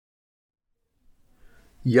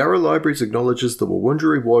Yarra Libraries acknowledges the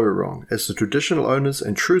Wurundjeri Woiwurrung as the traditional owners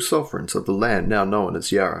and true sovereigns of the land now known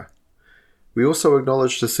as Yarra. We also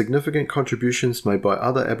acknowledge the significant contributions made by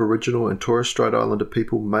other Aboriginal and Torres Strait Islander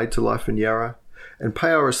people made to life in Yarra, and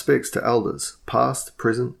pay our respects to elders, past,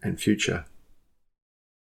 present and future.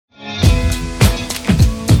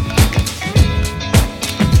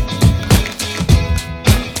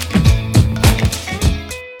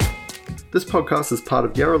 This podcast is part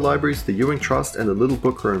of Yarra Libraries, the Ewing Trust and the Little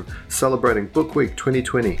Book Room, celebrating Book Week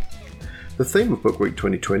 2020. The theme of Book Week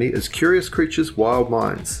 2020 is Curious Creatures, Wild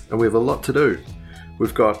Minds, and we have a lot to do.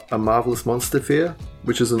 We've got a Marvellous Monster Fair,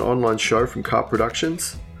 which is an online show from Carp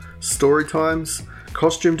Productions, story times,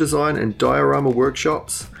 costume design and diorama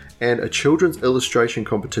workshops, and a children's illustration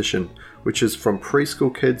competition, which is from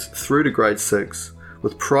preschool kids through to grade 6,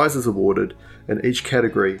 with prizes awarded in each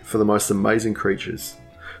category for the most amazing creatures.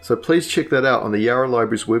 So please check that out on the Yarra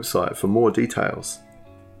Libraries website for more details.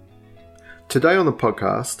 Today on the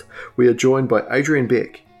podcast, we are joined by Adrian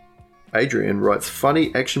Beck. Adrian writes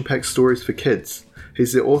funny, action-packed stories for kids.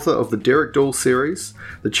 He's the author of the Derek Dool series,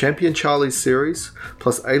 the Champion Charlie's series,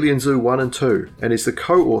 plus Alien Zoo 1 and 2, and he's the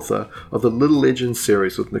co-author of the Little Legends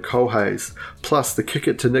series with Nicole Hayes, plus the Kick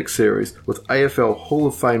It to Nick series with AFL Hall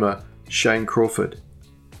of Famer Shane Crawford.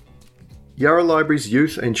 Yarra Libraries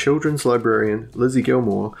Youth and Children's Librarian Lizzie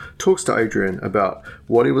Gilmore talks to Adrian about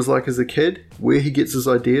what he was like as a kid, where he gets his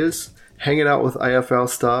ideas, hanging out with AFL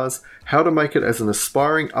stars, how to make it as an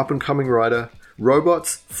aspiring up-and-coming writer,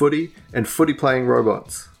 robots, footy, and footy-playing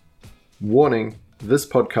robots. Warning, this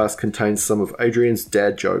podcast contains some of Adrian's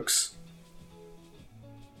dad jokes.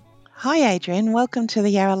 Hi Adrian, welcome to the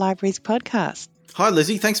Yarra Libraries podcast. Hi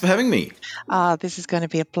Lizzie, thanks for having me. This is going to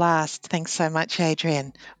be a blast. Thanks so much,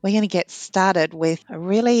 Adrian. We're going to get started with a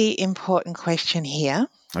really important question here.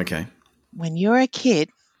 Okay. When you were a kid,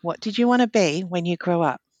 what did you want to be when you grew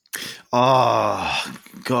up? Oh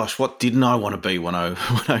gosh, what didn't I want to be when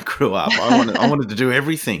I grew up? I wanted to do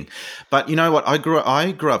everything. But you know what? I grew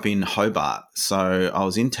up in Hobart, so I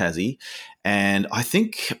was in Tassie, and I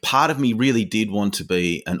think part of me really did want to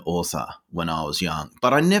be an author when I was young.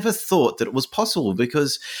 But I never thought that it was possible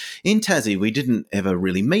because in Tassie we didn't ever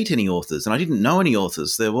really meet any authors, and I didn't know any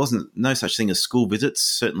authors. There wasn't no such thing as school visits,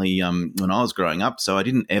 certainly when I was growing up. So I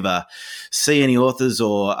didn't ever see any authors,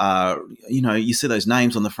 or you see those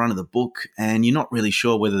names on the front of the book, and you're not really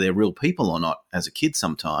sure whether they're real people or not as a kid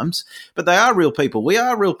sometimes. But they are real people. We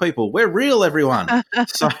are real people. We're real, everyone.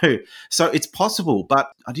 So it's possible,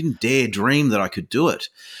 but I didn't dare dream that I could do it.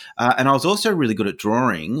 And I was also really good at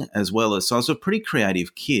drawing as well as, so I was a pretty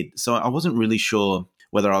creative kid. So I wasn't really sure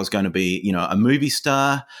whether I was going to be, a movie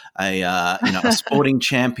star, a sporting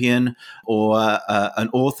champion, or an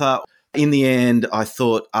author. In the end, I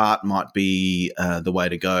thought art might be the way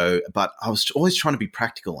to go, but I was always trying to be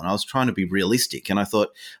practical and I was trying to be realistic. And I thought,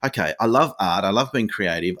 okay, I love art. I love being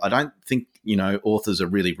creative. I don't think, authors are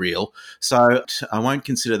really real. So I won't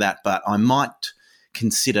consider that, but I might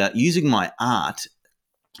consider using my art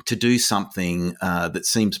to do something that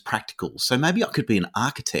seems practical. So maybe I could be an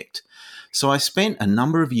architect. So I spent a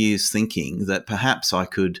number of years thinking that perhaps I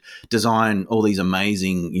could design all these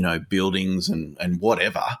amazing, buildings and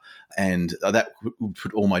whatever, and that would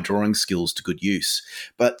put all my drawing skills to good use.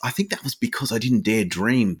 But I think that was because I didn't dare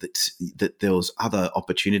dream that there was other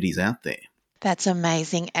opportunities out there. That's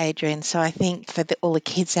amazing, Adrian. So I think for all the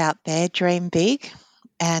kids out there, dream big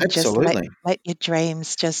and Absolutely. just let your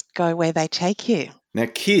dreams just go where they take you. Now,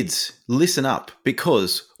 kids, listen up,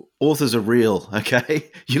 because authors are real, okay?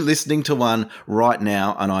 You're listening to one right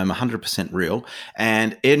now, and I'm 100% real,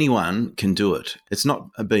 and anyone can do it. It's not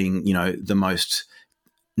being, the most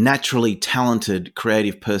naturally talented,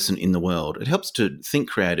 creative person in the world. It helps to think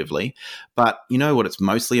creatively, but you know what it's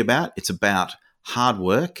mostly about? It's about hard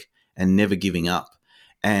work and never giving up.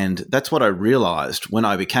 And that's what I realized when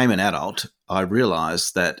I became an adult. I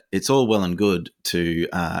realized that it's all well and good to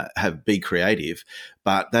be creative,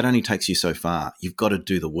 but that only takes you so far. You've got to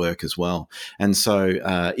do the work as well. And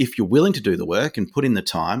so if you're willing to do the work and put in the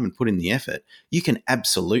time and put in the effort, you can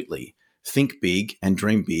absolutely think big and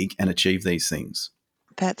dream big and achieve these things.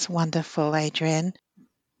 That's wonderful, Adrian.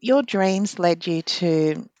 Your dreams led you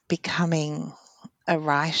to becoming a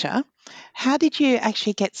writer. How did you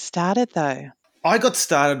actually get started, though? I got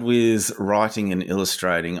started with writing and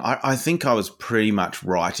illustrating. I think I was pretty much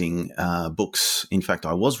writing books. In fact,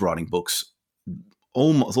 I was writing books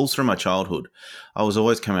all through my childhood, I was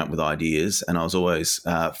always coming up with ideas, and I was always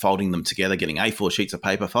folding them together, getting A4 sheets of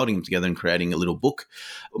paper, folding them together and creating a little book.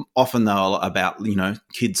 Often they were about,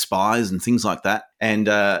 kid spies and things like that. And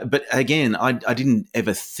but again, I didn't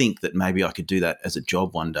ever think that maybe I could do that as a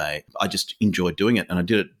job one day. I just enjoyed doing it, and I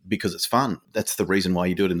did it because it's fun. That's the reason why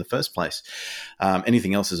you do it in the first place.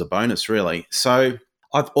 Anything else is a bonus, really. So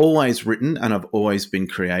I've always written and I've always been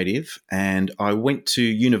creative, and I went to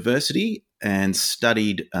university and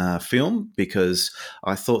studied film because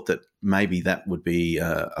I thought that maybe that would be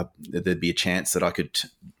there'd be a chance that I could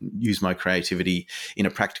use my creativity in a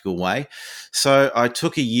practical way. So I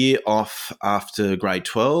took a year off after grade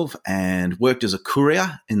 12 and worked as a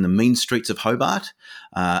courier in the mean streets of Hobart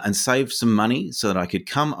and saved some money so that I could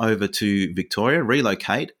come over to Victoria,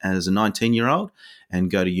 relocate as a 19-year-old and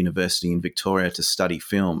go to university in Victoria to study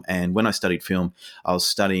film. And when I studied film, I was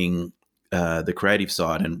studying the creative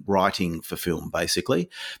side and writing for film, basically,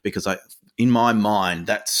 because in my mind,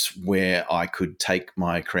 that's where I could take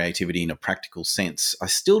my creativity in a practical sense. I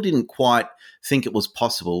still didn't quite think it was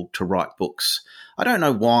possible to write books. I don't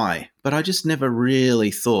know why, but I just never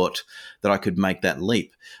really thought that I could make that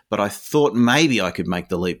leap. But I thought maybe I could make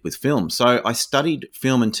the leap with film. So I studied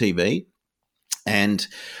film and TV. And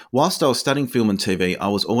whilst I was studying film and TV, I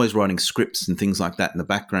was always writing scripts and things like that in the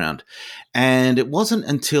background. And it wasn't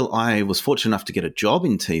until I was fortunate enough to get a job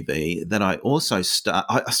in TV that I also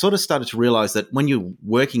I sort of started to realize that when you're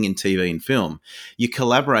working in TV and film, you're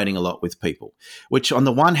collaborating a lot with people, which on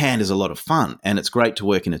the one hand is a lot of fun, and it's great to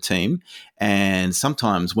work in a team. And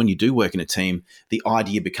sometimes when you do work in a team, the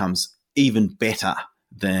idea becomes even better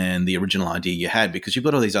than the original idea you had, because you've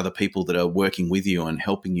got all these other people that are working with you and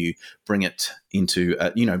helping you bring it into,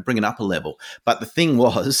 bring it up a level. But the thing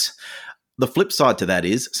was, the flip side to that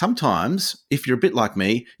is sometimes, if you're a bit like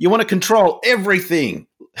me, you want to control everything.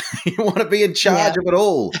 You want to be in charge of it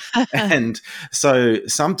all. And so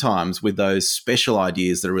sometimes with those special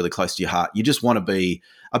ideas that are really close to your heart, you just want to be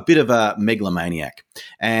a bit of a megalomaniac.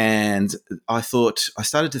 And I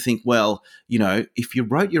started to think, well, if you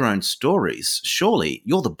wrote your own stories, surely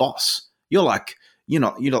you're the boss. You're like, you're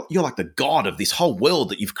like the god of this whole world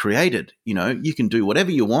that you've created. You can do whatever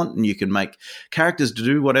you want, and you can make characters to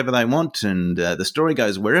do whatever they want, and the story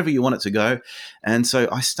goes wherever you want it to go. And so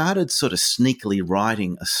I started sort of sneakily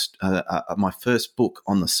writing my first book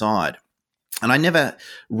on the side. And I never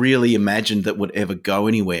really imagined that would ever go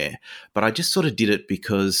anywhere, but I just sort of did it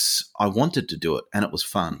because I wanted to do it, and it was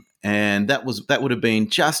fun. And that would have been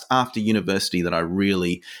just after university that I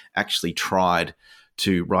really actually tried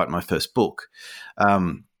to write my first book.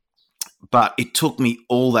 But it took me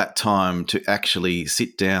all that time to actually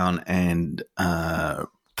sit down and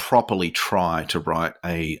properly try to write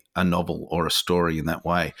a novel or a story in that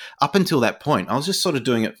way. Up until that point, I was just sort of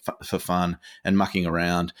doing it for fun and mucking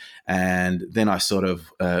around. And then I sort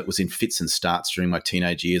of was in fits and starts during my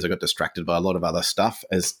teenage years. I got distracted by a lot of other stuff,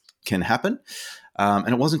 as can happen. And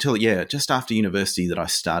it wasn't until, just after university that I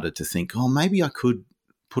started to think, maybe I could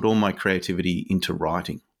put all my creativity into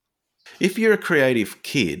writing. If you're a creative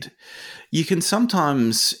kid, you can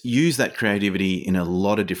sometimes use that creativity in a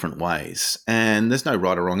lot of different ways, and there's no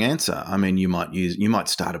right or wrong answer. I mean, you might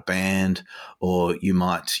start a band, or you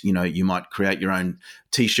might create your own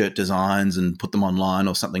T-shirt designs and put them online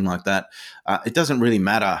or something like that. It doesn't really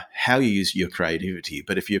matter how you use your creativity,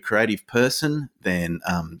 but if you're a creative person, then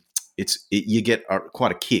you get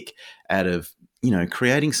quite a kick out of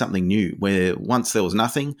creating something new, where once there was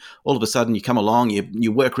nothing, all of a sudden you come along,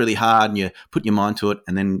 you work really hard and you put your mind to it,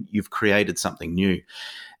 and then you've created something new.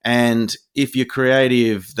 And if you're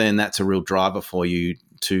creative, then that's a real driver for you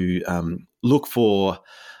to look for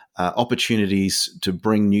opportunities to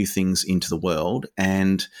bring new things into the world.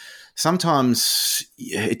 And sometimes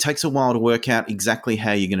it takes a while to work out exactly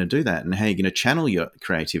how you're going to do that and how you're going to channel your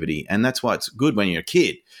creativity. And that's why it's good when you're a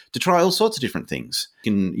kid to try all sorts of different things.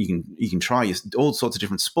 You can try all sorts of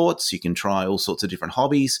different sports. You can try all sorts of different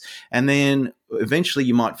hobbies. And then eventually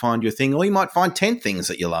you might find your thing, or you might find 10 things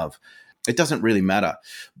that you love. It doesn't really matter.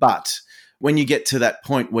 But when you get to that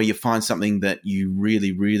point where you find something that you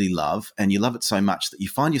really, really love, and you love it so much that you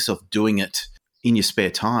find yourself doing it in your spare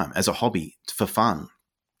time as a hobby for fun,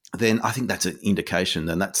 then I think that's an indication,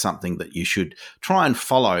 and that's something that you should try and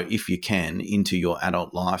follow if you can into your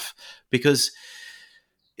adult life, because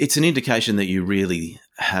it's an indication that you really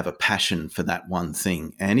have a passion for that one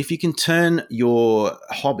thing. And if you can turn your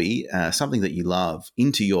hobby, something that you love,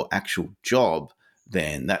 into your actual job,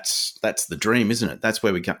 then that's the dream, isn't it? That's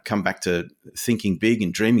where we come back to thinking big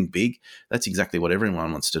and dreaming big. That's exactly what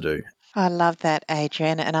everyone wants to do. I love that,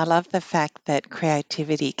 Adrian, and I love the fact that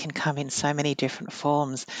creativity can come in so many different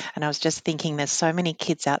forms. And I was just thinking there's so many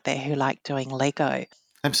kids out there who like doing Lego.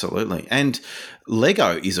 Absolutely. And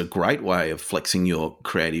Lego is a great way of flexing your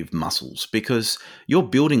creative muscles because you're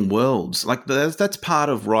building worlds. Like that's part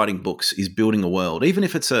of writing books is building a world. Even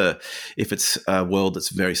if it's a world that's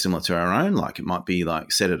very similar to our own, like it might be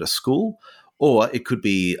like set at a school, or it could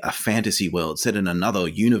be a fantasy world set in another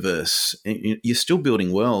universe. You're still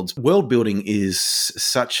building worlds. World building is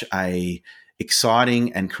such a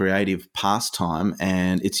exciting and creative pastime,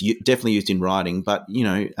 and it's definitely used in writing. But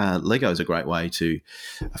Lego is a great way to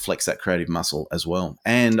flex that creative muscle as well.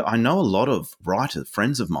 And I know a lot of writer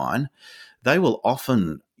friends of mine, they will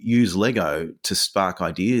often use Lego to spark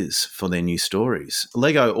ideas for their new stories.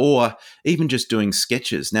 Lego, or even just doing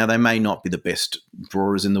sketches. Now, they may not be the best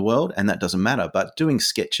drawers in the world, and that doesn't matter, but doing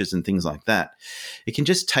sketches and things like that, it can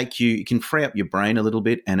just it can free up your brain a little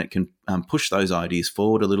bit, and it can push those ideas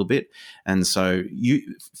forward a little bit. And so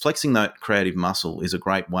flexing that creative muscle is a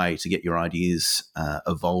great way to get your ideas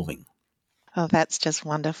evolving. Oh, that's just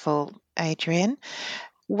wonderful, Adrian.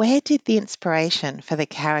 Where did the inspiration for the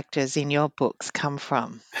characters in your books come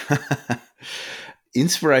from?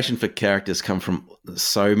 Inspiration for characters come from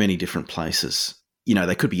so many different places.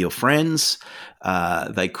 They could be your friends.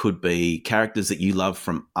 They could be characters that you love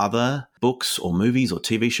from other books or movies or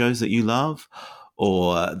TV shows that you love.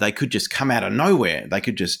 Or they could just come out of nowhere. They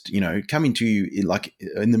could just, come into you like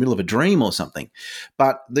in the middle of a dream or something.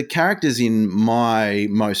 But the characters in my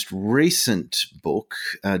most recent book,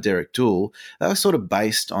 Derek Dool, they were sort of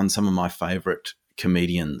based on some of my favourite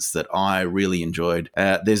comedians that I really enjoyed.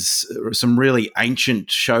 There's some really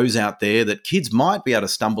ancient shows out there that kids might be able to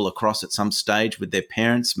stumble across at some stage with their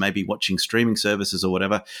parents, maybe watching streaming services or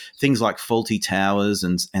whatever. Things like Fawlty Towers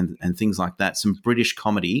and things like that. Some British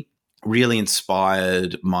comedy really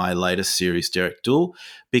inspired my latest series, Derek Dool,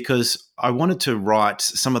 because I wanted to write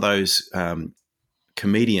some of those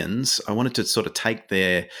comedians. I wanted to sort of take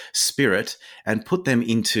their spirit and put them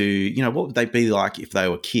into, what would they be like if they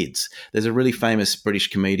were kids? There's a really famous British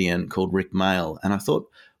comedian called Rick Mail, and I thought,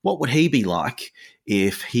 what would he be like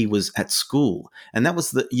if he was at school? And that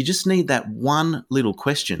was you just need that one little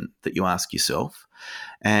question that you ask yourself,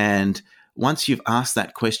 and once you've asked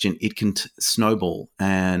that question, it can snowball.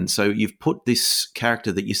 And so you've put this character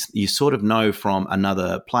that you sort of know from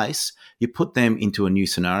another place, you put them into a new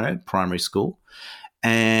scenario, primary school,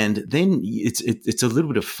 and then it's a little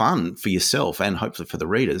bit of fun for yourself and hopefully for the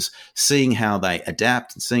readers, seeing how they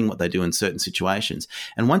adapt and seeing what they do in certain situations.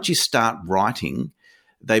 And once you start writing,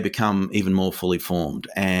 they become even more fully formed,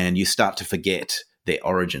 and you start to forget their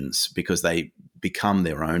origins because they become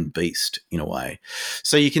their own beast in a way.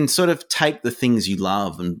 So you can sort of take the things you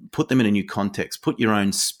love and put them in a new context, put your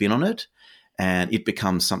own spin on it, and it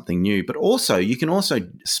becomes something new. But also, you can also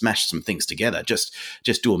smash some things together, just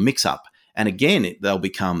do a mix-up, and again, they'll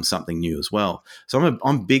become something new as well. So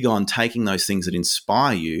I'm big on taking those things that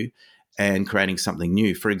inspire you and creating something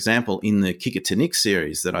new. For example, in the Kick It to Nick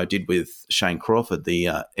series that I did with Shane Crawford, the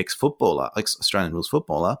ex-Australian rules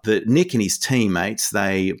footballer, that Nick and his teammates,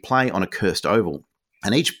 they play on a cursed oval.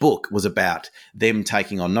 And each book was about them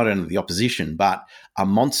taking on not only the opposition, but a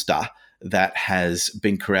monster that has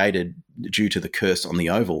been created due to the curse on the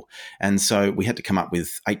oval. And so we had to come up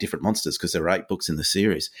with 8 different monsters because there are 8 books in the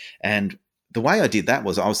series. And the way I did that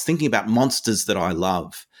was I was thinking about monsters that I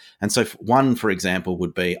love. And so one, for example,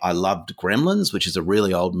 would be I loved Gremlins, which is a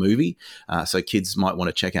really old movie. So kids might want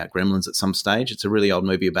to check out Gremlins at some stage. It's a really old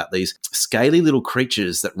movie about these scaly little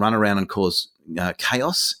creatures that run around and cause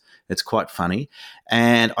chaos. It's quite funny.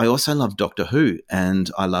 And I also love Doctor Who,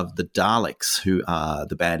 and I love the Daleks, who are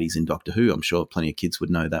the baddies in Doctor Who. I'm sure plenty of kids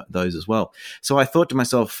would know those as well. So I thought to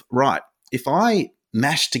myself, right, if I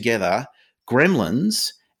mash together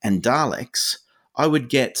Gremlins and Daleks, I would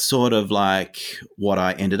get sort of like what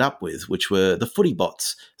I ended up with, which were the footy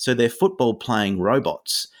bots. So they're football playing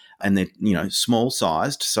robots, and they're, small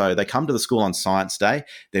sized. So they come to the school on Science Day.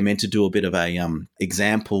 They're meant to do a bit of a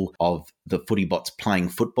example of the footy bots playing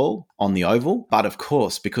football on the oval. But of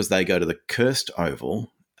course, because they go to the cursed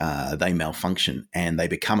oval, they malfunction and they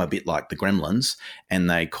become a bit like the Gremlins, and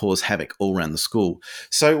they cause havoc all around the school.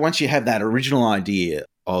 So once you have that original idea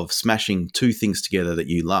of smashing 2 things together that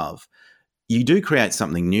you love, you do create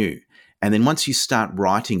something new. And then once you start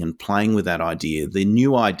writing and playing with that idea, the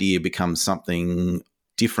new idea becomes something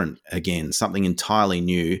different again, something entirely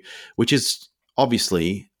new, which is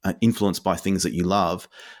obviously influenced by things that you love,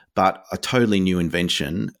 but a totally new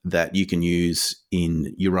invention that you can use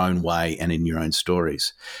in your own way and in your own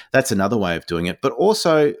stories. That's another way of doing it. But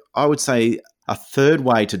also, I would say a third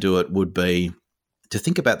way to do it would be to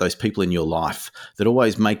think about those people in your life that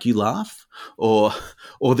always make you laugh, or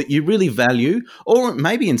that you really value, or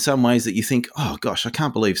maybe in some ways that you think, oh gosh, I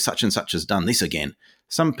can't believe such and such has done this again.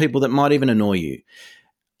 Some people that might even annoy you.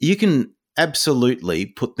 You can absolutely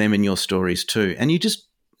put them in your stories too. And you just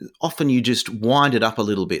wind it up a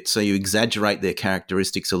little bit. So you exaggerate their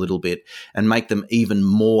characteristics a little bit and make them even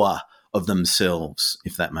more of themselves,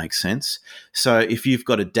 if that makes sense. So if you've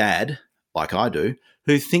got a dad, like I do,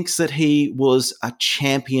 who thinks that he was a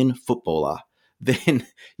champion footballer, then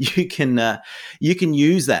you can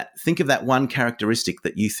use that. Think of that one characteristic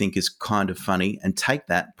that you think is kind of funny and take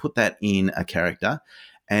that, put that in a character.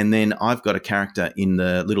 And then I've got a character in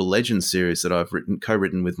the Little Legends series that I've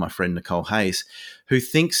co-written with my friend Nicole Hayes, who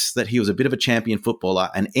thinks that he was a bit of a champion footballer,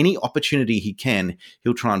 and any opportunity he can,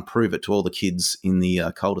 he'll try and prove it to all the kids in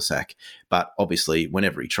the cul-de-sac. But obviously,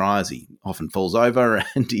 whenever he tries, he often falls over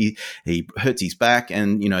and he hurts his back,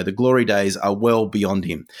 and the glory days are well beyond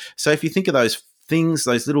him. So if you think of those things,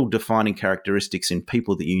 those little defining characteristics in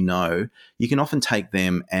people that you know, you can often take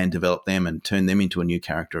them and develop them and turn them into a new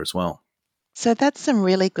character as well. So that's some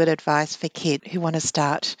really good advice for kids who want to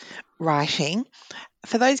start writing.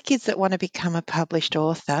 For those kids that want to become a published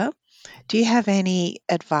author, do you have any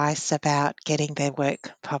advice about getting their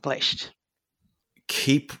work published?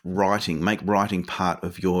 Keep writing, make writing part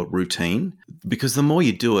of your routine, because the more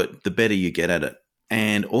you do it, the better you get at it.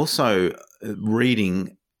 And also,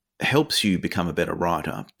 reading helps you become a better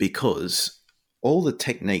writer, because all the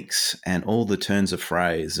techniques and all the turns of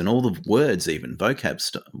phrase and all the words, even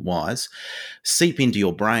vocab-wise, seep into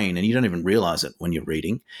your brain and you don't even realize it when you're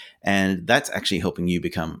reading. And that's actually helping you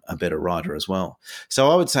become a better writer as well. So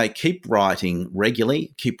I would say keep writing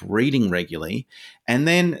regularly, keep reading regularly. And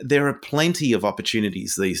then there are plenty of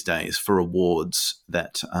opportunities these days for awards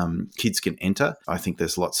that kids can enter. I think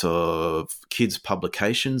there's lots of kids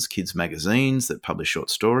publications, kids magazines that publish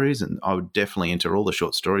short stories, and I would definitely enter all the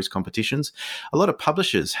short stories competitions. A lot of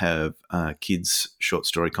publishers have kids short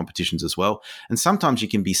story competitions as well. And sometimes you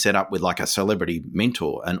can be set up with like a celebrity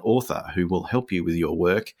mentor, an author who will help you with your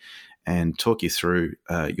work and talk you through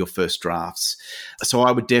your first drafts. So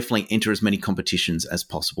I would definitely enter as many competitions as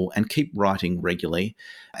possible and keep writing regularly,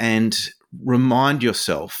 and remind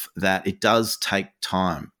yourself that it does take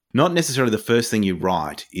time. Not necessarily the first thing you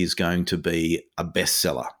write is going to be a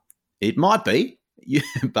bestseller. It might be,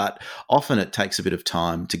 but often it takes a bit of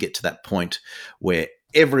time to get to that point where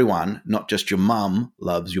everyone, not just your mum,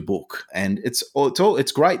 loves your book. And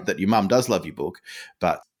it's great that your mum does love your book,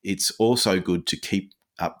 but it's also good to keep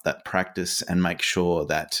up that practice and make sure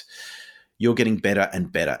that you're getting better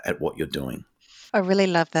and better at what you're doing. I really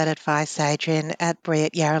love that advice, Adrian. At Brea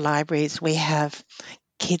Yarra Libraries, we have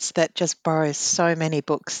kids that just borrow so many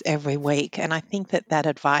books every week, and I think that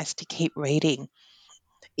advice to keep reading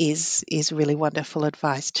is really wonderful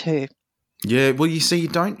advice too. Yeah, well, you see, you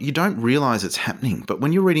don't realize it's happening, but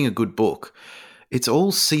when you're reading a good book, it's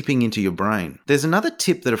all seeping into your brain. There's another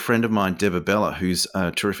tip that a friend of mine, Debra Bella, who's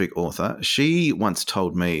a terrific author, she once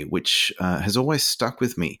told me, which has always stuck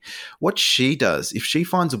with me. What she does, if she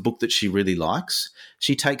finds a book that she really likes,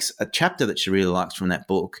 she takes a chapter that she really likes from that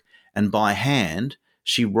book, and by hand,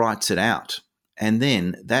 she writes it out. And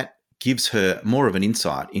then that gives her more of an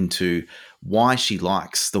insight into why she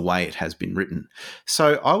likes the way it has been written.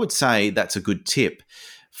 So I would say that's a good tip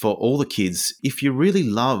for all the kids. If you really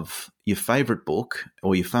love your favorite book,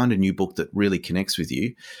 or you found a new book that really connects with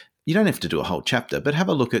you, you don't have to do a whole chapter, but have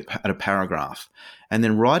a look at a paragraph and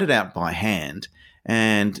then write it out by hand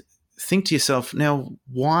and think to yourself, now,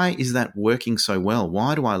 why is that working so well?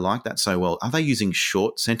 Why do I like that so well? Are they using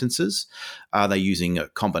short sentences? Are they using a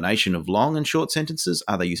combination of long and short sentences?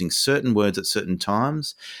 Are they using certain words at certain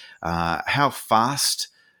times? How fast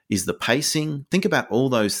is the pacing? Think about all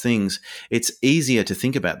those things. It's easier to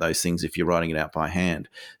think about those things if you're writing it out by hand.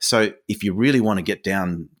 So if you really want to get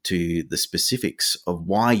down to the specifics of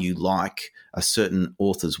why you like a certain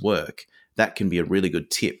author's work, that can be a really good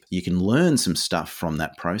tip. You can learn some stuff from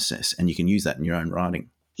that process and you can use that in your own writing.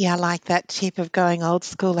 Yeah, I like that tip of going old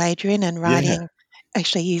school, Adrian, and writing,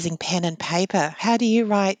 actually using pen and paper. How do you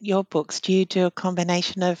write your books? Do you do a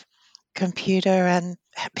combination of computer and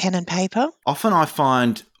pen and paper? Often I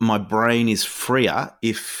find my brain is freer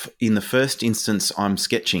if in the first instance I'm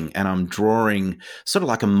sketching and I'm drawing sort of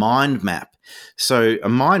like a mind map. So a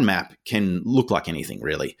mind map can look like anything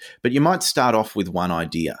really, but you might start off with one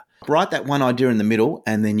idea. Write that one idea in the middle,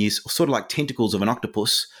 and then you sort of like tentacles of an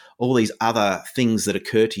octopus, all these other things that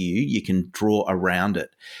occur to you, you can draw around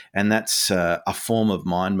it. And that's a form of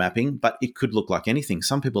mind mapping, but it could look like anything.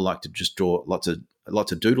 Some people like to just draw lots of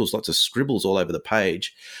lots of doodles, lots of scribbles all over the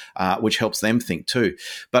page, which helps them think too.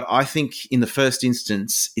 But I think in the first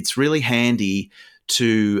instance, it's really handy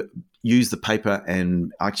to use the paper,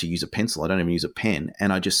 and I actually use a pencil. I don't even use a pen,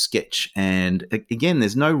 and I just sketch. And again,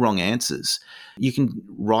 there's no wrong answers. You can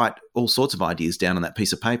write all sorts of ideas down on that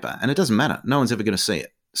piece of paper, and it doesn't matter. No one's ever going to see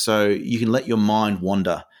it. So you can let your mind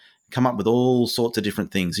wander, come up with all sorts of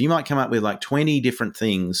different things. You might come up with like 20 different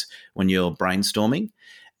things when you're brainstorming,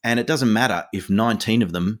 and it doesn't matter if 19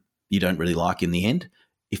 of them you don't really like in the end.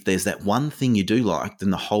 If there's that one thing you do like, then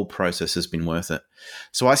the whole process has been worth it.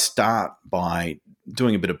 So I start by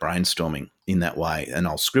doing a bit of brainstorming in that way, and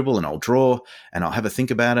I'll scribble and I'll draw and I'll have a think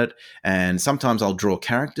about it. And sometimes I'll draw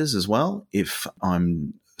characters as well. If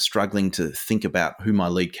I'm struggling to think about who my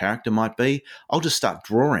lead character might be, I'll just start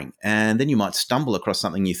drawing, and then you might stumble across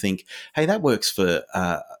something you think, hey, that works for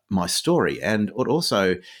my story, and it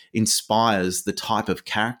also inspires the type of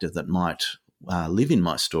character that might live in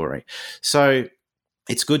my story. So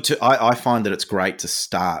it's good to, I find that it's great to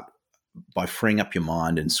start by freeing up your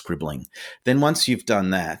mind and scribbling. Then once you've done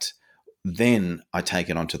that, then I take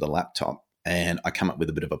it onto the laptop and I come up with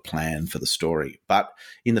a bit of a plan for the story. But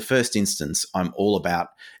in the first instance, I'm all about,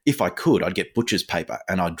 if I could, I'd get butcher's paper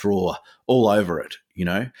and I'd draw all over it, you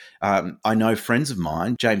know. I know friends of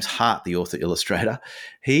mine, James Hart, the author-illustrator,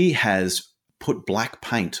 he has put black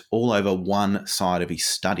paint all over one side of his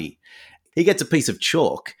study. He gets a piece of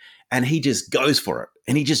chalk and he just goes for it,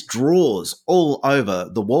 and he just draws all over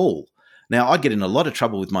the wall. Now, I'd get in a lot of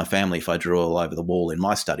trouble with my family if I drew all over the wall in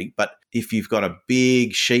my study, but if you've got a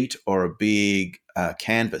big sheet or a big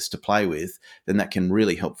canvas to play with, then that can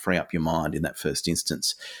really help free up your mind in that first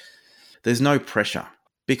instance. There's no pressure,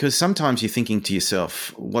 because sometimes you're thinking to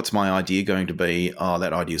yourself, what's my idea going to be? Oh,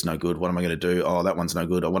 that idea's no good. What am I going to do? Oh, that one's no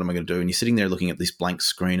good. Oh, what am I going to do? And you're sitting there looking at this blank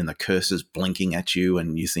screen and the cursor's blinking at you,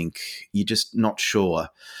 and you think you're just not sure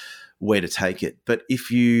where to take it. But if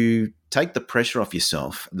you take the pressure off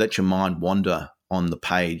yourself, let your mind wander on the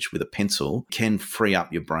page with a pencil, can free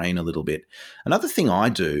up your brain a little bit. Another thing I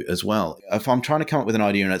do as well, if I'm trying to come up with an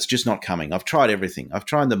idea and it's just not coming, I've tried everything. I've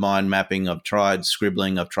tried the mind mapping, I've tried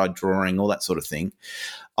scribbling, I've tried drawing, all that sort of thing.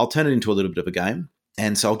 I'll turn it into a little bit of a game.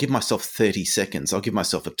 And so I'll give myself 30 seconds. I'll give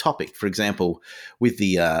myself a topic. For example, with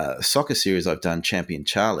the soccer series I've done, Champion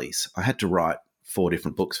Charlies, I had to write 4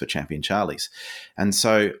 different books for Champion Charlies. And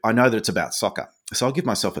so I know that it's about soccer. So I'll give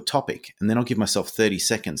myself a topic, and then I'll give myself 30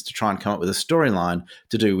 seconds to try and come up with a storyline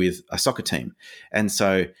to do with a soccer team. And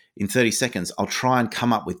so in 30 seconds, I'll try and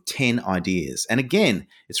come up with 10 ideas. And again,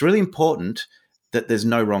 it's really important that there's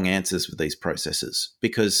no wrong answers with these processes,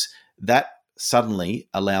 because that suddenly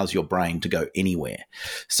allows your brain to go anywhere.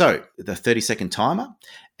 So the 30-second timer,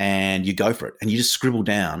 and you go for it, and you just scribble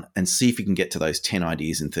down and see if you can get to those 10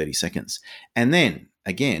 ideas in 30 seconds. And then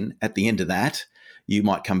again, at the end of that, you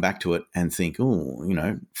might come back to it and think, oh,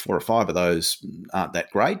 4 or 5 of those aren't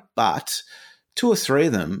that great, but 2 or 3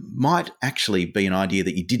 of them might actually be an idea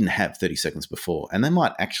that you didn't have 30 seconds before. And they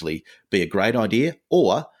might actually be a great idea,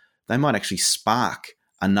 or they might actually spark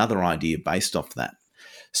another idea based off that.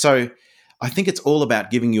 So I think it's all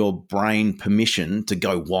about giving your brain permission to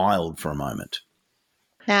go wild for a moment.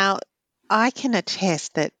 Now, I can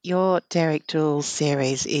attest that your Derek Dool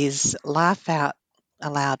series is laugh out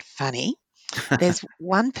aloud funny. There's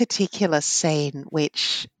one particular scene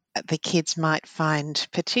which the kids might find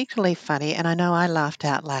particularly funny, and I know I laughed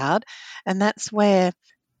out loud, and that's where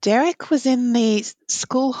Derek was in the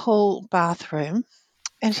school hall bathroom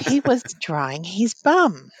and he was drying his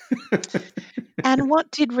bum. And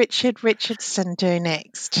what did Richard Richardson do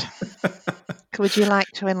next? Would you like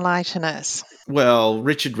to enlighten us? Well,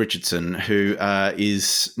 Richard Richardson, who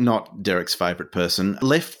is not Derek's favourite person,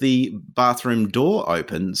 left the bathroom door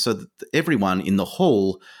open so that everyone in the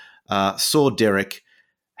hall saw Derek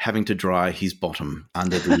having to dry his bottom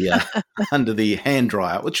under the under the hand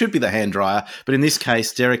dryer. Well, it should be the hand dryer, but in this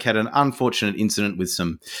case, Derek had an unfortunate incident with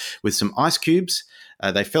some ice cubes.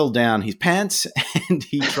 They fell down his pants, and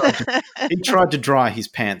he tried to dry his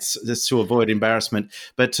pants just to avoid embarrassment.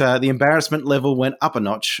 But the embarrassment level went up a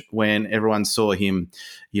notch when everyone saw him,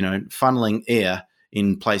 funneling air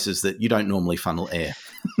in places that you don't normally funnel air.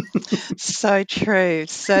 So true.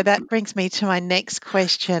 So that brings me to my next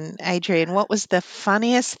question, Adrian. What was the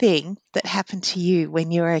funniest thing that happened to you when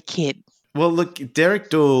you were a kid? Well, look, Derek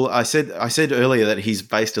Dool, I said earlier that he's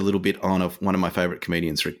based a little bit on one of my favourite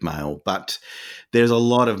comedians, Rick Mayall, but there's a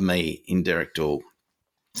lot of me in Derek Dool.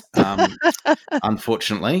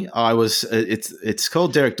 Unfortunately, I was. It's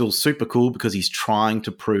called Derek Dool's Super Cool because he's trying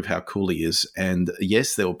to prove how cool he is. And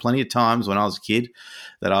yes, there were plenty of times when I was a kid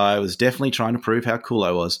that I was definitely trying to prove how cool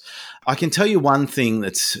I was. I can tell you one thing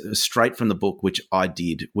that's straight from the book, which I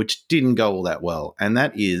did, which didn't go all that well, and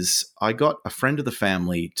that is I got a friend of the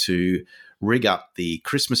family to rig up the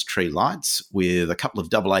Christmas tree lights with a couple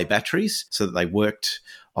of AA batteries so that they worked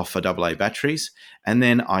off for AA batteries. And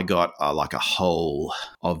then I got like a hole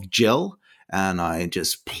of gel and I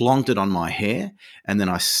just plonked it on my hair. And then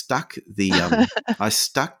I stuck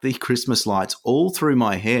the Christmas lights all through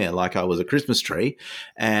my hair like I was a Christmas tree.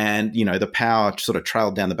 And, you know, the power sort of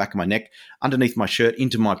trailed down the back of my neck, underneath my shirt,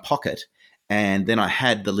 into my pocket. And then I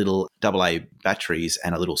had the little AA batteries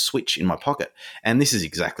and a little switch in my pocket. And this is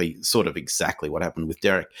exactly what happened with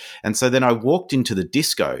Derek. And so then I walked into the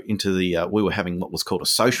disco, we were having what was called a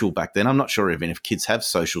social back then. I'm not sure even if kids have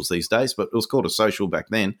socials these days, but it was called a social back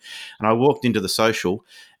then. And I walked into the social,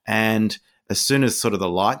 and as soon as sort of the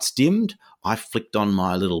lights dimmed, I flicked on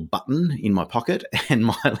my little button in my pocket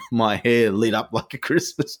and my hair lit up like a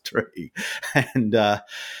Christmas tree. And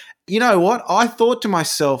you know what? I thought to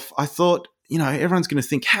myself, you know, everyone's going to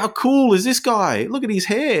think, how cool is this guy? Look at his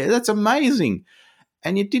hair. That's amazing.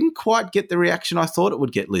 And you didn't quite get the reaction I thought it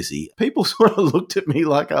would get, Lizzie. People sort of looked at me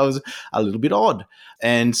like I was a little bit odd.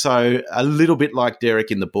 And so a little bit like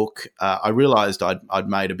Derek in the book, I realised I'd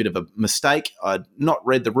made a bit of a mistake. I'd not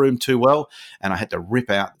read the room too well, and I had to rip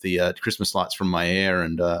out the Christmas lights from my hair,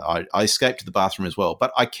 and I escaped to the bathroom as well.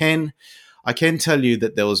 But I can tell you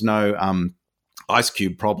that there was no ice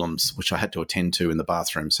cube problems, which I had to attend to in the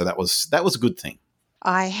bathroom. So that was a good thing.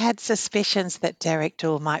 I had suspicions that Derek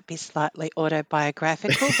Dool might be slightly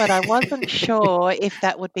autobiographical, but I wasn't sure if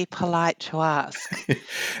that would be polite to ask.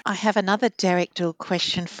 I have another Derek Dool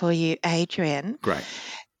question for you, Adrian. Great.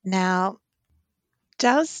 Now,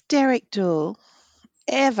 does Derek Dool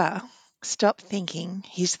ever stop thinking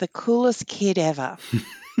he's the coolest kid ever?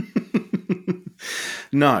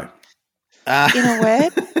 No.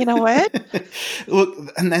 In a word.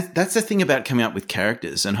 Look, and that's the thing about coming up with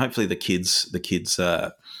characters, and hopefully the kids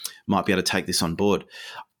might be able to take this on board.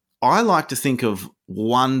 I like to think of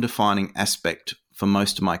one defining aspect for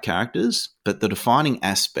most of my characters, but the defining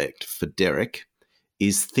aspect for Derek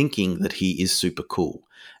is thinking that he is super cool.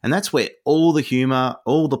 And that's where all the humor,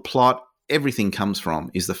 all the plot, everything comes from,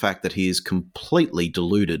 is the fact that he is completely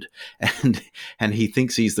deluded and he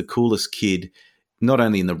thinks he's the coolest kid, not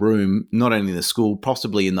only in the room, not only in the school,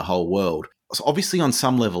 possibly in the whole world. So obviously, on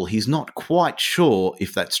some level, he's not quite sure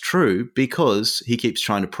if that's true because he keeps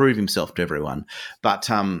trying to prove himself to everyone. But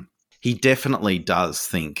he definitely does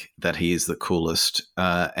think that he is the coolest,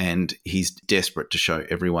 and he's desperate to show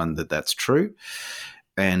everyone that that's true.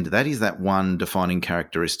 And that is that one defining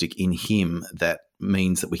characteristic in him that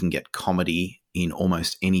means that we can get comedy in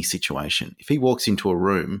almost any situation. If he walks into a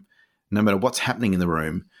room, no matter what's happening in the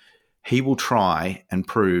room, he will try and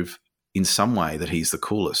prove in some way that he's the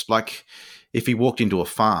coolest. Like if he walked into a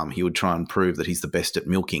farm, he would try and prove that he's the best at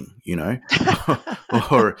milking, you know.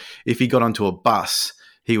 Or if he got onto a bus,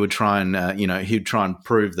 he would try and, he'd try and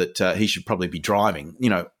prove that he should probably be driving. You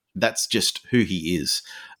know, that's just who he is.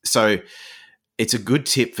 So it's a good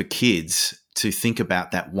tip for kids to think about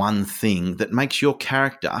that one thing that makes your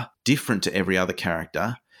character different to every other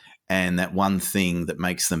character, and that one thing that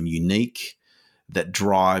makes them unique, that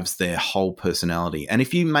drives their whole personality. And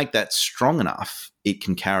if you make that strong enough, it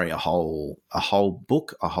can carry a whole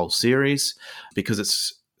book, a whole series, because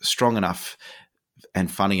it's strong enough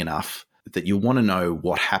and funny enough that you want to know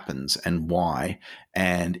what happens and why.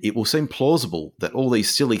 And it will seem plausible that all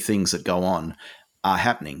these silly things that go on are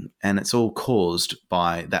happening, and it's all caused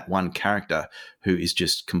by that one character who is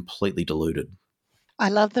just completely deluded. I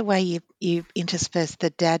love the way you intersperse the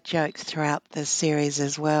dad jokes throughout the series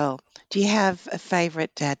as well. Do you have a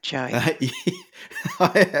favourite dad joke?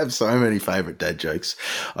 I have so many favourite dad jokes.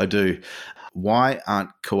 I do. Why aren't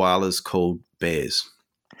koalas called bears?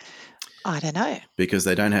 I don't know. Because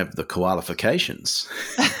they don't have the koalifications.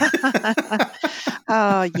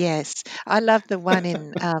 Oh, yes. I love the one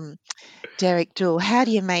in Derek Dool. How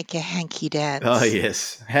do you make a hanky dance? Oh,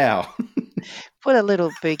 yes. How? Put a little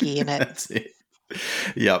boogie in it. That's it.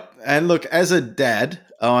 Yep. And look, as a dad,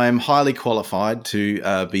 I'm highly qualified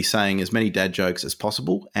to be saying as many dad jokes as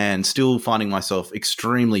possible and still finding myself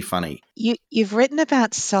extremely funny. You've written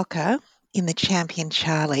about soccer in the Champion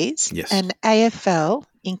Charlies, yes, and AFL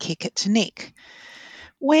in Kick It to Nick.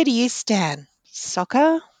 Where do you stand,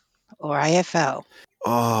 soccer or AFL?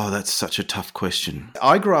 Oh, that's such a tough question.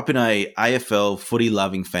 I grew up in a AFL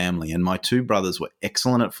footy-loving family, and my two brothers were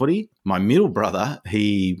excellent at footy. My middle brother,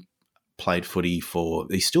 he played footy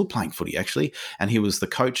he's still playing footy actually, and he was the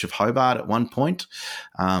coach of Hobart at one point.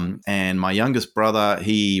 And my youngest brother,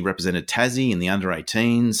 he represented Tassie in the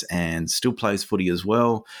under-18s and still plays footy as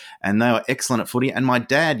well. And they were excellent at footy. And my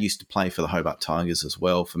dad used to play for the Hobart Tigers as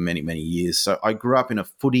well for many, many years. So I grew up in a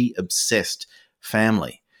footy-obsessed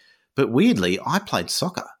family. But weirdly, I played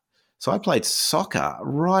soccer. So I played soccer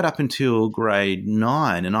right up until grade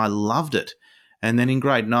 9, and I loved it. And then in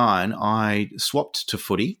grade 9, I swapped to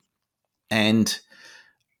footy, and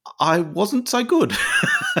I wasn't so good,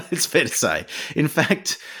 it's fair to say. In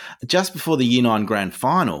fact, just before the Year 9 grand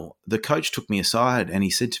final, the coach took me aside and he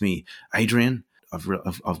said to me, Adrian,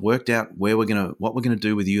 I've worked out what we're going to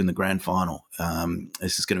do with you in the grand final.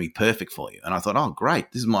 This is going to be perfect for you. And I thought, oh,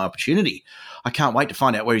 great, this is my opportunity. I can't wait to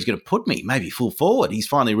find out where he's going to put me, maybe full forward. He's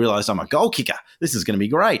finally realised I'm a goal kicker. This is going to be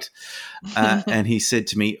great. And he said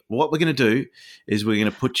to me, what we're going to do is we're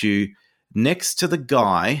going to put you next to the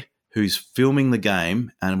guy who's filming the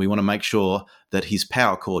game, and we want to make sure that his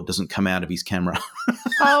power cord doesn't come out of his camera.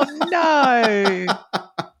 Oh, no.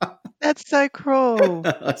 That's so cruel.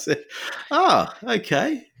 I said,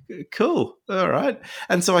 okay, cool. All right.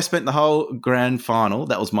 And so I spent the whole grand final.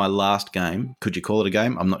 That was my last game. Could you call it a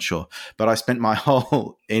game? I'm not sure. But I spent my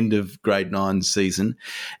whole end of grade 9 season,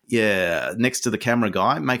 next to the camera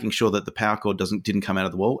guy, making sure that the power cord didn't come out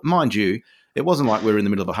of the wall. Mind you, it wasn't like we were in the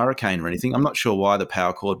middle of a hurricane or anything. I'm not sure why the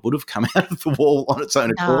power cord would have come out of the wall on its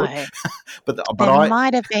own accord. but there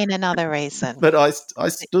might have been another reason. But I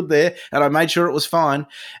stood there and I made sure it was fine.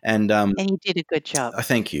 And you did a good job.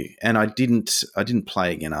 Thank you. And I didn't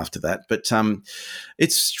play again after that. But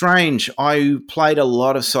it's strange. I played a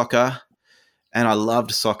lot of soccer. And I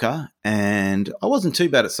loved soccer, and I wasn't too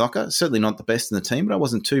bad at soccer, certainly not the best in the team, but I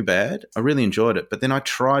wasn't too bad. I really enjoyed it. But then I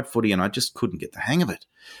tried footy and I just couldn't get the hang of it.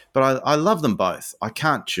 But I love them both. I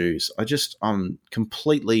can't choose. I'm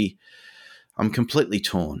completely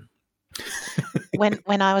torn.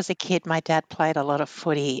 When I was a kid, my dad played a lot of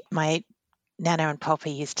footy. My Nana and Papa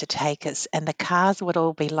used to take us, and the cars would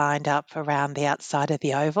all be lined up around the outside of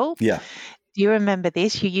the oval. Yeah. Do you remember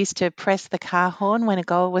this? You used to press the car horn when a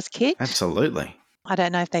goal was kicked? Absolutely. I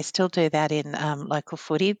don't know if they still do that in local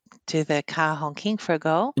footy, do the car honking for a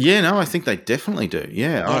goal. Yeah, no, I think they definitely do.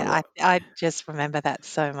 Yeah, I just remember that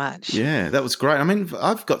so much. Yeah, that was great. I mean,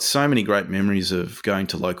 I've got so many great memories of going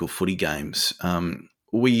to local footy games.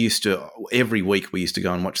 Every week we used to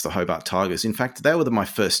go and watch the Hobart Tigers. In fact, they were my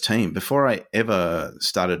first team. Before I ever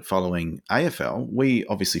started following AFL, we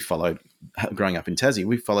obviously followed, growing up in Tassie,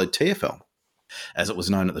 we followed TFL, as it was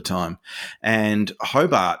known at the time. And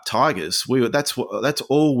Hobart Tigers, that's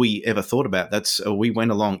all we ever thought about. We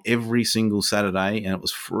went along every single Saturday, and it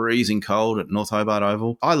was freezing cold at North Hobart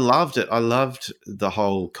Oval. I loved it. I loved the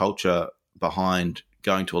whole culture behind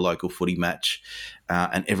going to a local footy match,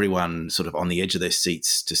 and everyone sort of on the edge of their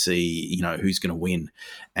seats to see, who's going to win.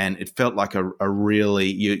 And it felt like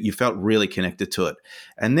you felt really connected to it.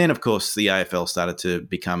 And then, of course, the AFL started to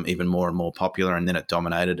become even more and more popular, and then it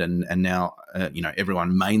dominated. And now,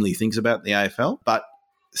 everyone mainly thinks about the AFL. But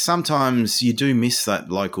sometimes you do miss that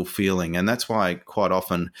local feeling, and that's why quite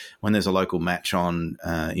often when there's a local match on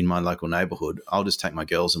in my local neighbourhood, I'll just take my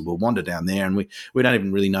girls and we'll wander down there, and we don't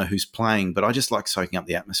even really know who's playing, but I just like soaking up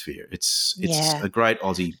the atmosphere. It's a great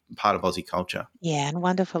part of Aussie culture. Yeah, and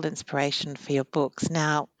wonderful inspiration for your books.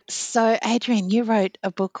 Now, so Adrian, you wrote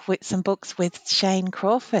some books with Shane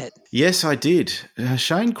Crawford. Yes, I did.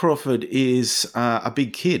 Shane Crawford is a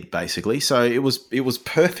big kid, basically. So it was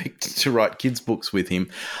perfect to write kids' books with him.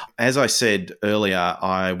 As I said earlier,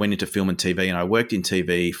 I went into film and TV, and I worked in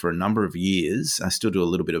TV for a number of years. I still do a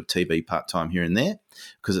little bit of TV part-time here and there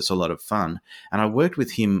because it's a lot of fun. And I worked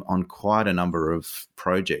with him on quite a number of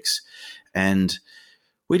projects. And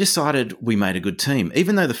we decided we made a good team,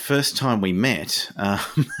 even though the first time we met,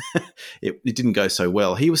 it didn't go so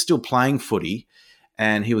well. He was still playing footy,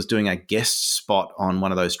 and he was doing a guest spot on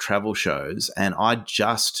one of those travel shows, and I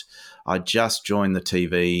just joined the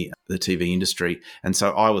TV industry, and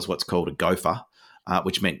so I was what's called a gopher,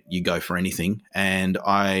 which meant you go for anything. And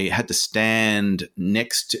I had to stand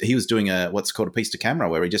next. He was doing what's called a piece to camera,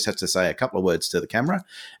 where he just has to say a couple of words to the camera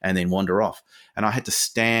and then wander off. And I had to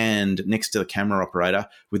stand next to the camera operator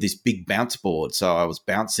with this big bounce board. So I was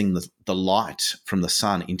bouncing the light from the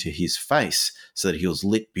sun into his face so that he was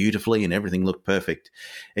lit beautifully and everything looked perfect.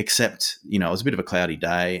 Except, it was a bit of a cloudy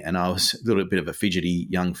day, and I was a little bit of a fidgety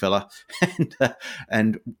young fella,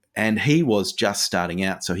 and he was just starting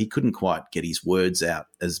out, so he couldn't quite get his words out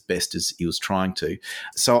as best as he was trying to.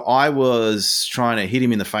 So I was trying to hit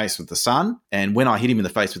him in the face with the sun, and when I hit him in the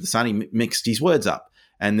face with the sun, he mixed his words up,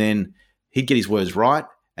 and then he'd get his words right,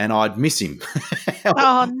 and I'd miss him.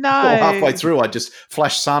 Oh, no. Or halfway through, I'd just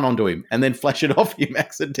flash sun onto him and then flash it off him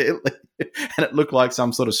accidentally. And it looked like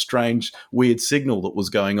some sort of strange, weird signal that was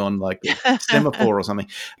going on, like a semaphore or something.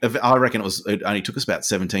 I reckon it only took us about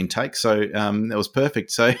 17 takes, so that was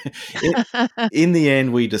perfect. So in the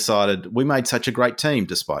end, we decided we made such a great team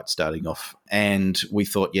despite starting off. And we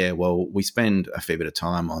thought, yeah, well, we spend a fair bit of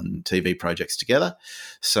time on TV projects together.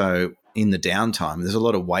 So in the downtime, there's a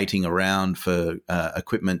lot of waiting around for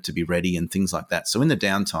equipment to be ready and things like that. So in the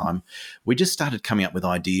downtime, we just started coming up with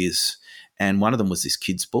ideas. And one of them was this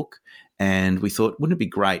kids' book. And we thought, wouldn't it be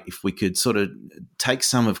great if we could sort of take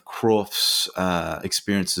some of Croft's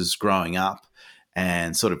experiences growing up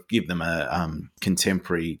and sort of give them a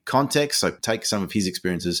contemporary context. So take some of his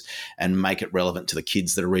experiences and make it relevant to the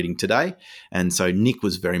kids that are reading today. And so Nick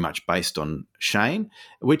was very much based on Shane,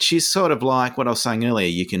 which is sort of like what I was saying earlier.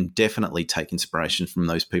 You can definitely take inspiration from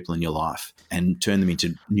those people in your life and turn them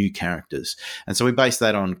into new characters. And so we based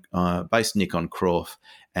that on based Nick on Croft.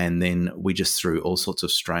 And then we just threw all sorts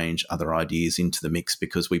of strange other ideas into the mix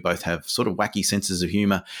because we both have sort of wacky senses of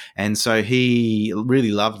humour. And so he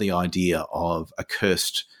really loved the idea of a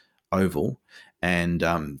cursed oval. And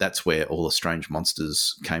that's where all the strange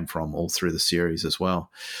monsters came from all through the series as well.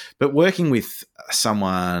 But working with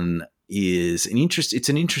someone it's an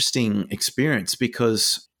interesting experience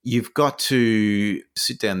because you've got to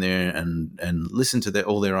sit down there and listen to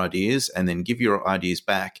all their ideas and then give your ideas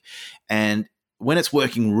back. And when it's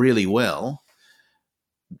working really well,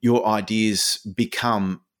 your ideas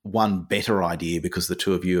become one better idea because the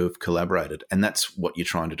two of you have collaborated. And that's what you're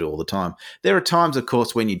trying to do all the time. There are times, of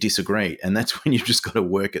course, when you disagree, and that's when you've just got to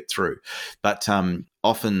work it through. But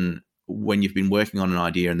often when you've been working on an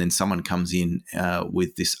idea and then someone comes in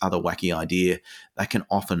with this other wacky idea, they can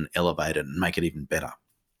often elevate it and make it even better.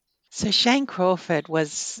 So Shane Crawford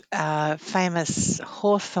was a famous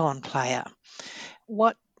Hawthorn player.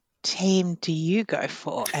 What team do you go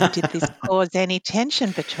for? And did this cause any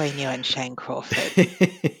tension between you and Shane Crawford?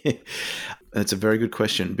 That's a very good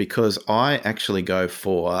question because I actually go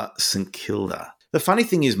for St Kilda. The funny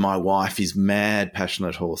thing is my wife is mad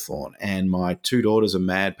passionate Hawthorn and my two daughters are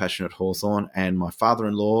mad passionate Hawthorn and my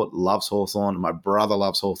father-in-law loves Hawthorn and my brother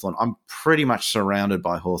loves Hawthorn. I'm pretty much surrounded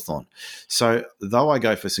by Hawthorn. So though I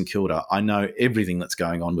go for St Kilda, I know everything that's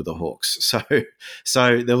going on with the Hawks.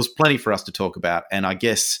 So there was plenty for us to talk about. And I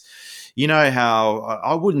guess, you know how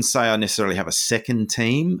I wouldn't say I necessarily have a second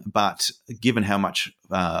team, but given how much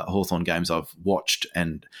Hawthorn games I've watched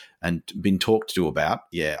and been talked to about,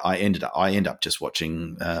 yeah, I end up just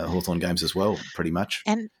watching Hawthorn games as well, pretty much.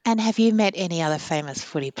 And have you met any other famous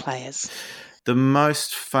footy players? The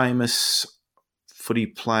most famous footy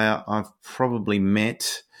player I've probably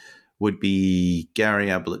met would be Gary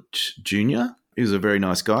Ablett Jr. He was a very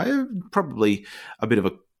nice guy, probably a bit of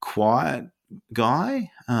a quiet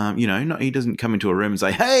guy. He doesn't come into a room and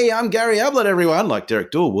say, "Hey, I'm Gary Ablett, everyone," like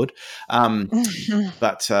Derek Doyle would.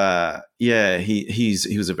 But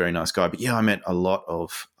he was a very nice guy. But yeah, I met a lot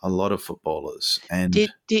of footballers. And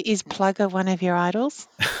is Plugger one of your idols?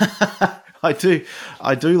 I do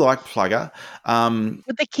like Plugger.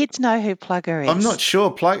 Would the kids know who Plugger is? I'm not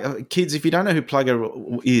sure. Kids, if you don't know who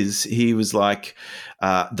Plugger is, he was like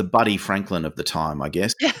the Buddy Franklin of the time, I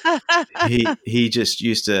guess. he just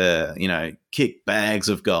used to, kick bags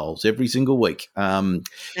of goals every single week.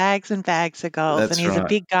 Bags and bags of goals. And he was a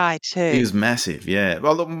big guy too. He was massive, yeah.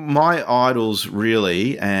 Well, look, my idols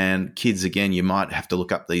really, and kids, again, you might have to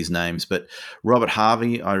look up these names, but Robert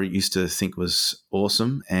Harvey I used to think was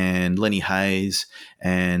awesome, and Lenny Hayes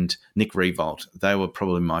and Nick Riewoldt. They were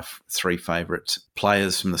probably my three favourite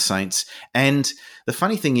players from the Saints. And the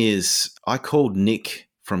funny thing is I called Nick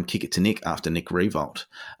from Kick It to Nick after Nick Riewoldt.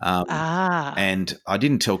 And I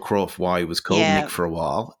didn't tell Croft why he was called Nick for a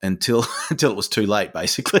while until it was too late,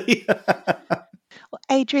 basically. Well,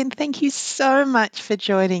 Adrian, thank you so much for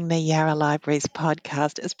joining the Yarra Libraries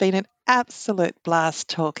podcast. It's been an absolute blast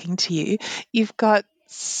talking to you. You've got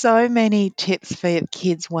so many tips for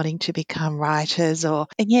kids wanting to become writers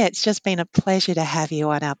it's just been a pleasure to have you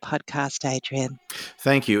on our podcast, Adrian.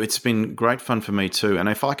 Thank you. It's been great fun for me too. And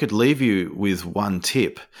if I could leave you with one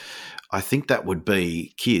tip, I think that would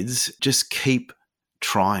be, kids, just keep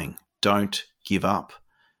trying. Don't give up,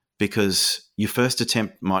 because your first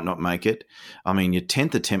attempt might not make it. I mean, your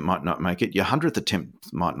 10th attempt might not make it. Your 100th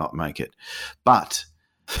attempt might not make it. But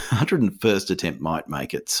 101st attempt might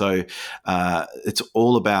make it. So it's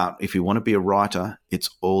all about, if you want to be a writer, it's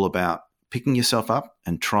all about picking yourself up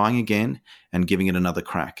and trying again and giving it another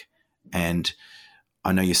crack. And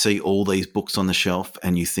I know you see all these books on the shelf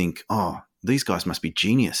and you think, oh, these guys must be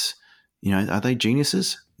genius. Are they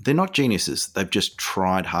geniuses? they're not geniuses. They've just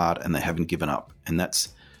tried hard and they haven't given up. And that's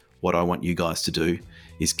what I want you guys to do,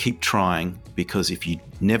 is keep trying, because if you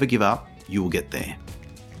never give up, you will get there.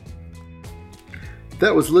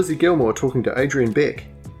 That was Lizzie Gilmore talking to Adrian Beck.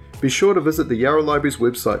 Be sure to visit the Yarra Library's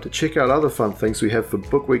website to check out other fun things we have for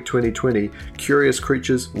Book Week 2020 Curious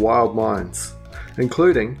Creatures, Wild Minds,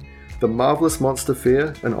 including The Marvellous Monster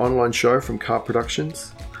Fair, an online show from Carp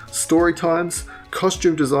Productions, story times,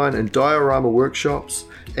 costume design and diorama workshops,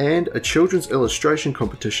 and a children's illustration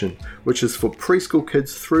competition, which is for preschool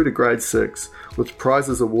kids through to grade 6, with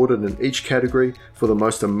prizes awarded in each category for the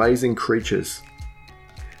most amazing creatures.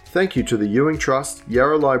 Thank you to the Ewing Trust,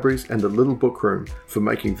 Yarra Libraries and the Little Book Room for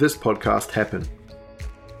making this podcast happen.